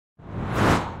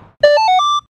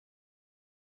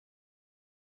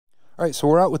All right, so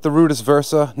we're out with the Rutus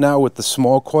Versa now with the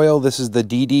small coil. This is the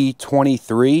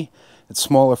DD23. It's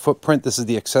smaller footprint. This is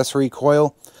the accessory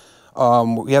coil.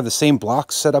 We have the same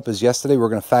blocks set up as yesterday. We're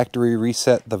going to factory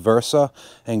reset the Versa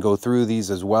and go through these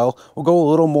as well. We'll go a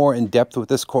little more in depth with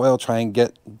this coil, try and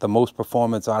get the most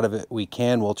performance out of it we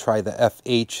can. We'll try the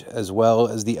FH as well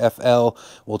as the FL.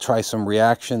 We'll try some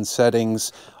reaction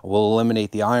settings. We'll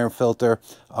eliminate the iron filter.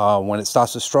 When it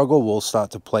starts to struggle, we'll start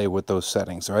to play with those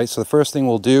settings. All right, so the first thing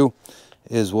we'll do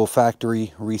is we'll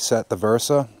factory reset the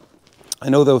Versa. I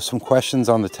know there was some questions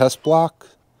on the test blocks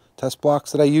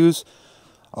that I use.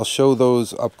 I'll show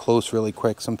those up close really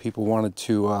quick. Some people wanted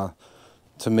to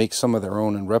make some of their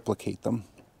own and replicate them.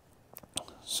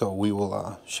 So we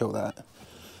will show that.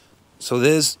 So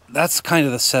that's kind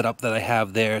of the setup that I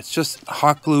have there. It's just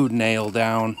hot glued nail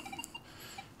down.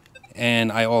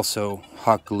 And I also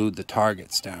hot glued the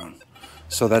targets down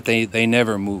so that they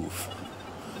never move.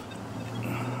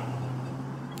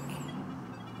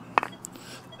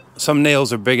 Some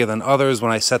nails are bigger than others.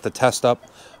 When I set the test up,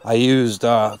 I used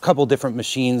a couple different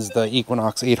machines, the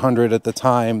Equinox 800 at the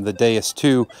time, the Deus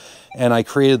 2, and I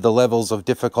created the levels of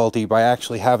difficulty by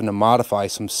actually having to modify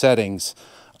some settings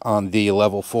on the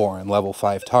level 4 and level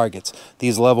 5 targets.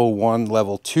 These level 1,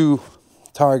 level 2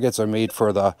 targets are made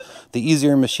for the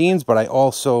easier machines, but I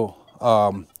also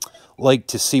like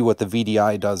to see what the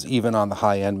VDI does even on the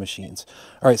high-end machines.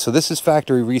 All right, so this is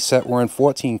factory reset. We're in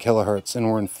 14 kilohertz and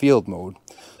we're in field mode.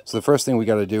 So the first thing we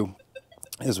got to do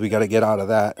is we got to get out of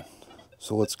that.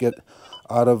 So let's get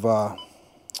out of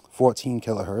 14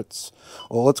 kilohertz.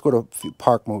 Well, let's go to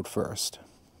park mode first.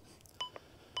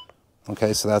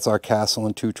 Okay, so that's our castle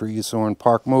and 2 trees. So we're in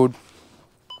park mode.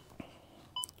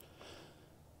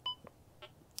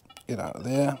 Get out of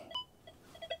there.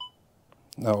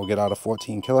 Now we'll get out of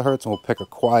 14 kilohertz and we'll pick a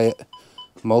quiet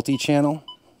multi-channel.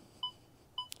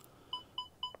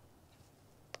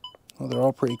 Well, they're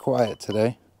all pretty quiet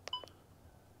today.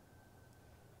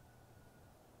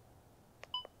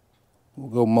 We'll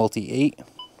go multi-8.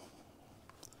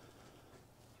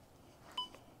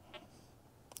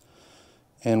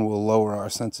 And we'll lower our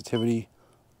sensitivity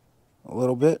a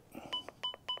little bit.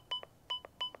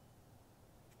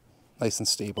 Nice and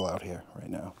stable out here right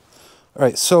now. All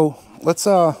right, so let's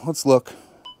look.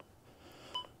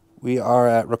 We are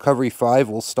at recovery 5.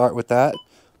 We'll start with that.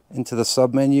 Into the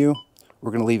sub menu.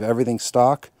 We're going to leave everything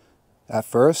stock at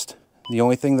first. The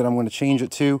only thing that I'm going to change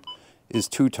it to is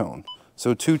two-tone.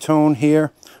 So two-tone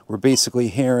here, we're basically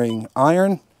hearing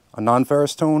iron, a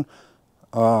non-ferrous tone.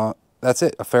 That's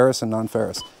it, a ferrous and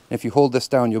non-ferrous. If you hold this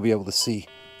down, you'll be able to see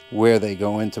where they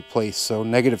go into place. So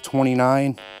negative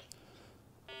 29,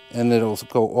 and it'll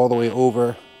go all the way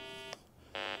over.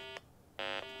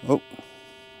 Oh,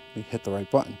 we hit the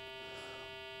right button.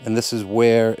 And this is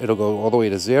where it'll go all the way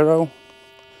to 0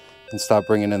 and stop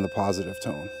bringing in the positive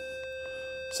tone.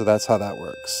 So that's how that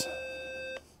works.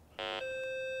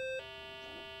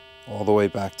 All the way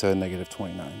back to negative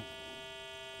 29.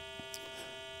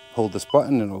 Hold this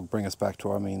button and it'll bring us back to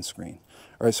our main screen.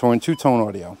 All right, so we're in two-tone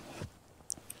audio.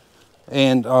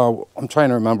 And I'm trying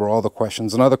to remember all the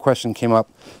questions. Another question came up,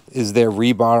 is there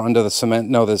rebar under the cement?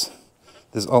 No, there's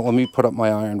oh, let me put up my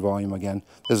iron volume again.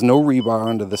 There's no rebar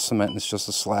under the cement, it's just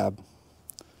a slab.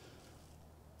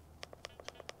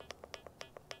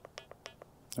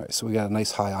 All right, so we got a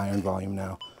nice high iron volume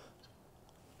now.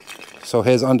 So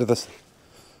here's under this.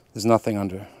 There's nothing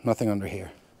under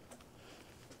here.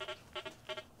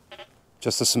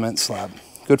 Just a cement slab.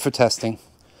 Good for testing.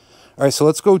 All right, so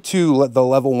let's go to the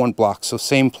level 1 block. So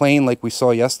same plane like we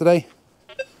saw yesterday.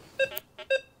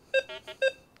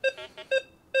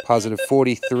 Positive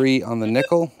 43 on the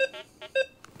nickel.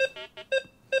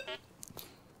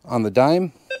 On the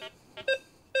dime.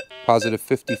 Positive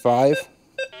 55.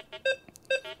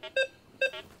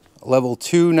 Level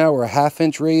 2, now we're a 1/2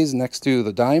 inch raise next to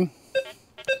the dime.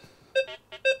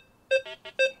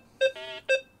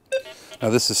 Now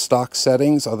this is stock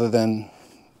settings other than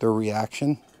the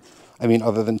reaction. I mean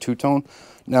other than two-tone.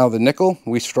 Now the nickel,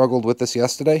 we struggled with this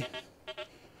yesterday.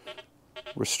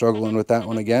 We're struggling with that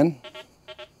one again.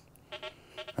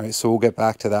 Alright, so we'll get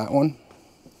back to that one.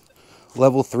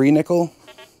 Level 3 nickel,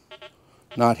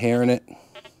 not hearing it.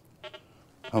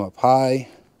 I'm up high,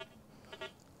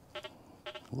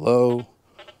 low,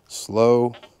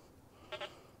 slow.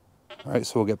 Alright,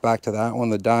 so we'll get back to that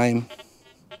one. The dime,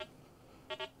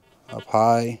 up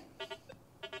high,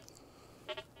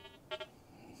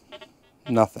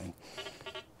 nothing.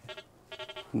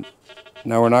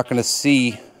 Now we're not going to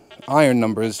see iron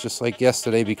numbers just like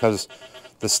yesterday because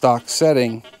the stock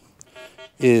setting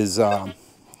is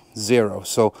 0.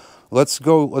 So let's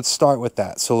start with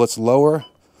that. So let's lower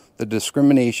the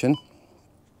discrimination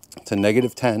to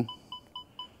 -10.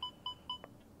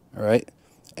 All right,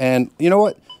 and you know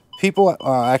what? People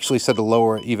actually said to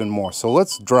lower it even more, so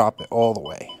let's drop it all the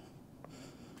way.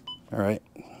 All right,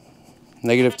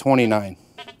 -29.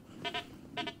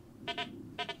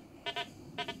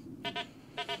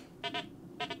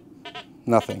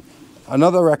 Nothing.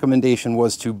 Another recommendation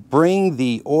was to bring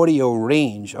the audio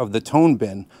range of the tone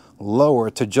bin lower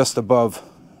to just above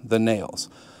the nails.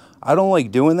 I don't like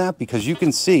doing that because you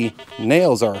can see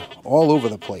nails are all over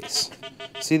the place.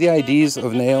 See the IDs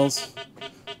of nails?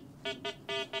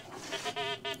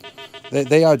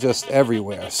 They are just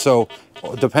everywhere. So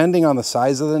depending on the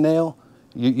size of the nail,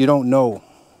 you don't know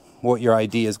what your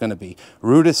ID is going to be.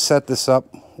 Rutus set this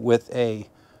up with a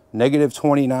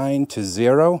 -29 to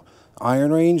 0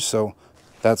 iron range, so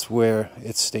that's where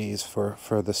it stays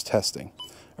for this testing.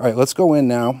 All right, let's go in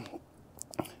now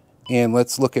and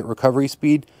let's look at recovery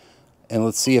speed, and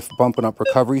let's see if bumping up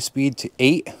recovery speed to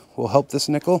 8 will help this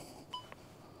nickel.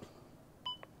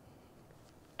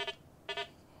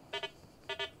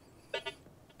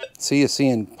 See, you're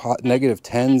seeing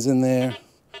 -10s in there,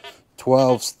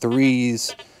 12s,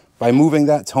 3s. By moving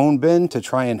that tone bin to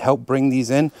try and help bring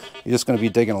these in, you're just going to be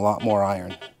digging a lot more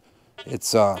iron.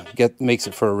 It's makes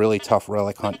it for a really tough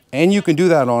relic hunt. And you can do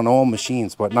that on all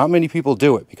machines, but not many people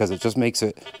do it because it just makes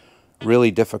it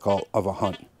really difficult of a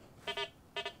hunt.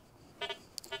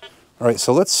 All right,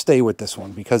 so let's stay with this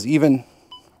one because even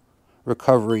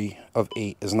recovery of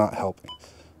 8 is not helping.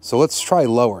 So let's try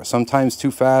lower. Sometimes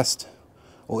too fast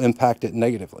will impact it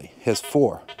negatively. Here's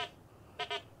 4,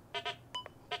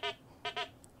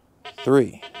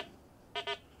 3,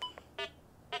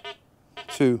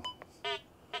 2.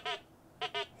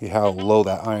 See how low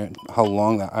that iron, how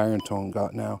long that iron tone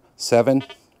got now. 7.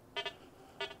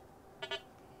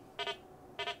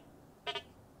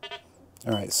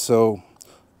 All right, so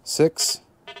 6.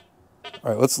 All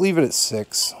right, let's leave it at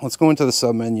 6. Let's go into the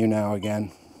sub menu now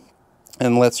again,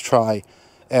 and let's try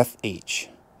FH.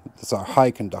 That's our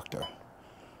high conductor.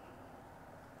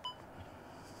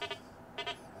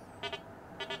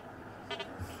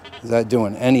 Is that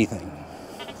doing anything?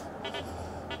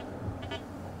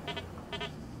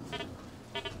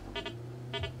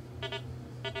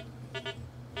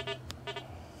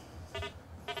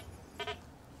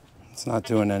 It's not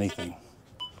doing anything.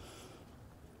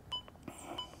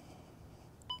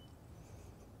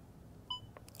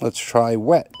 Let's try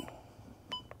wet.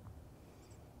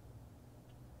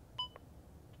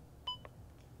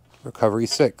 Recovery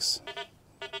 6.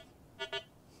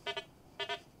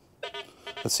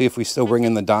 Let's see if we still bring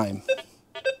in the dime.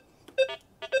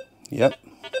 Yep.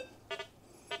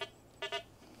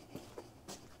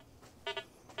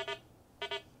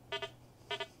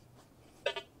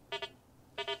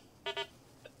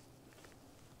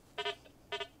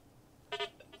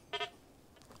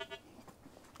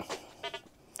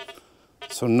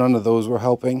 So none of those were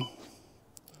helping.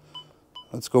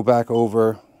 Let's go back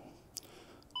over.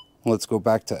 Let's go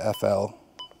back to FL.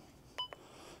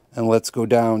 And let's go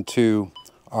down to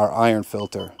our iron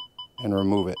filter and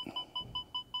remove it.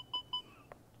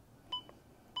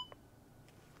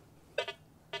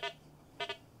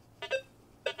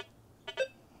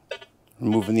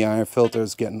 Removing the iron filter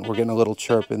is we're getting a little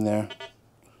chirp in there.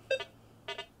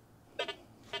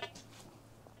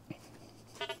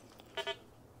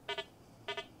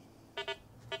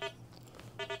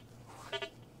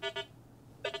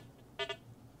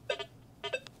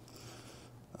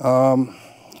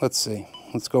 Let's see.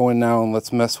 Let's go in now and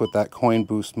let's mess with that coin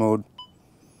boost mode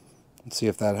and see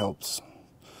if that helps.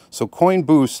 So coin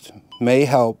boost may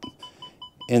help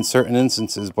in certain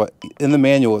instances, but in the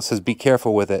manual it says be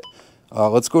careful with it.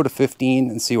 Let's go to 15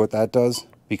 and see what that does,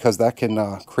 because that can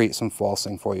create some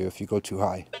falsing for you if you go too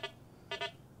high.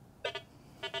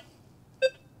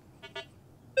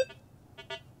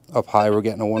 Up high we're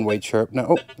getting a one-way chirp. Now,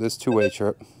 oh, there's two-way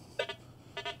chirp.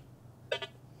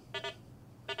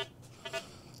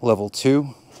 Level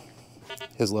 2,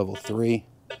 here's level 3.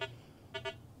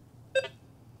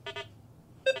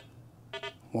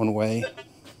 One way.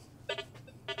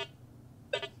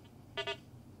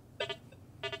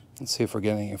 Let's see if we're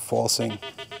getting any falsing.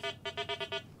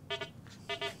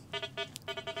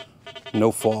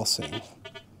 No falsing.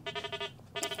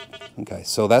 Okay,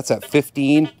 so that's at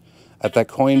 15 at that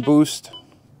coin boost.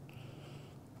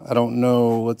 I don't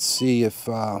know, let's see if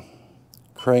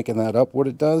cranking that up what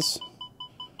it does,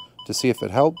 to see if it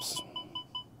helps,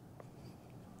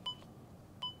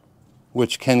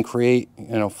 which can create,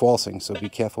 you know, falsing, so be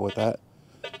careful with that.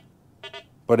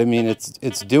 But I mean,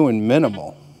 it's doing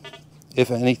minimal,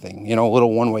 if anything, you know, a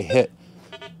little one-way hit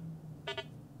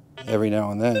every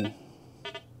now and then.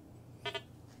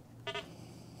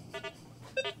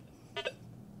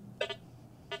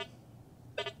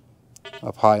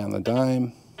 Up high on the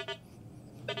dime.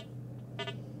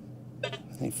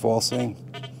 Any falsing?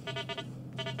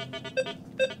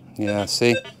 Yeah,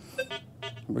 see?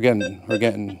 We're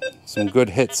getting some good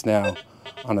hits now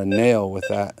on a nail with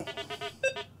that.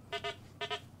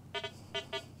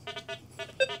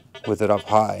 With it up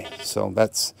high. So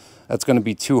that's going to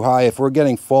be too high. If we're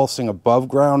getting falsing above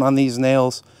ground on these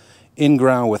nails, in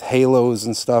ground with halos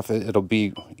and stuff, it'll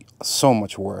be so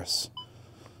much worse.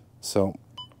 So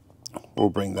we'll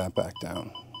bring that back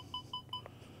down.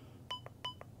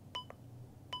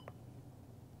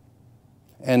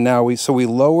 And now we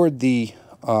lowered the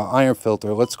iron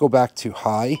filter. Let's go back to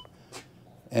high,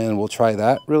 and we'll try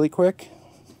that really quick.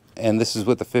 And this is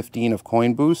with the 15 of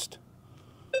coin boost.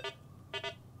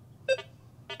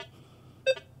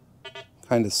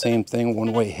 Kind of same thing,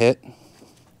 one-way hit.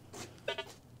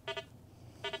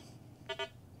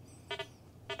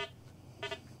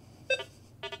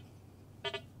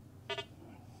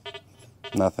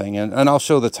 Nothing. And I'll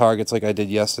show the targets like I did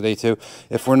yesterday too.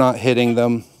 If we're not hitting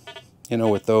them, you know,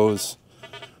 with those,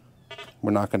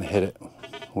 we're not going to hit it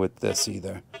with this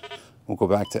either. We'll go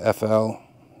back to FL.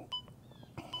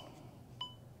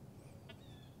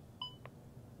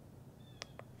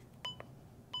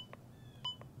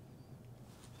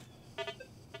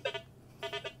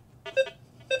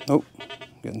 Oh,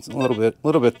 getting a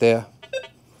little bit there.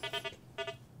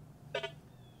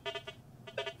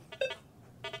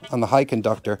 On the high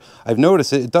conductor, I've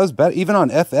noticed it does better, even on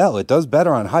FL, it does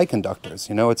better on high conductors.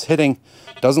 You know, it's hitting,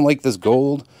 doesn't like this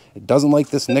gold, it doesn't like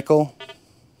this nickel.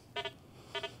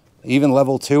 Even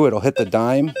level 2, it'll hit the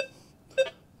dime,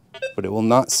 but it will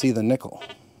not see the nickel.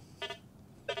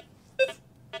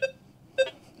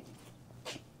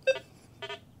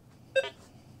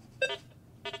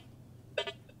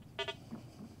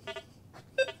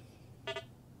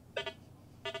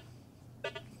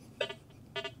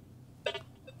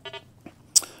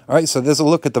 All right, so there's a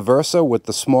look at the Versa with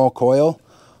the small coil.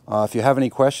 If you have any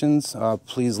questions,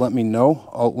 please let me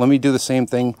know. Let me do the same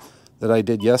thing that I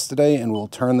did yesterday, and we'll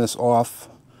turn this off,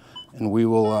 and we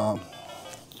will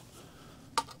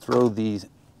throw the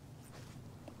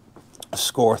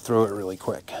score through it really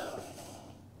quick.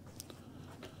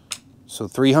 So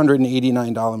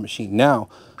 $389 machine. Now,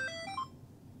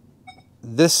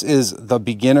 this is the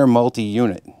beginner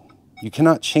multi-unit. You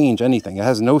cannot change anything. It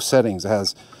has no settings. It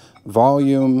has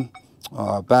volume,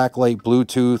 backlight,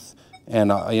 Bluetooth,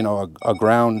 and you know, a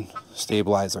ground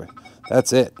stabilizer.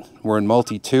 That's it. We're in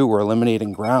multi 2. We're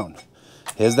eliminating ground.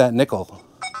 Here's that nickel.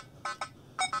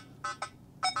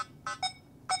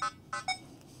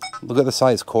 Look at the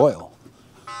size coil.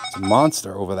 It's a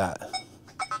monster over that.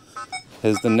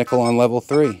 Here's the nickel on level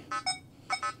 3.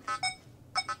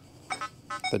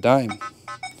 The dime.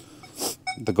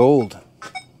 The gold.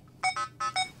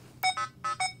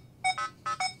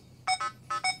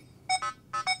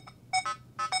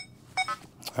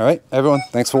 All right, everyone,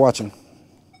 thanks for watching.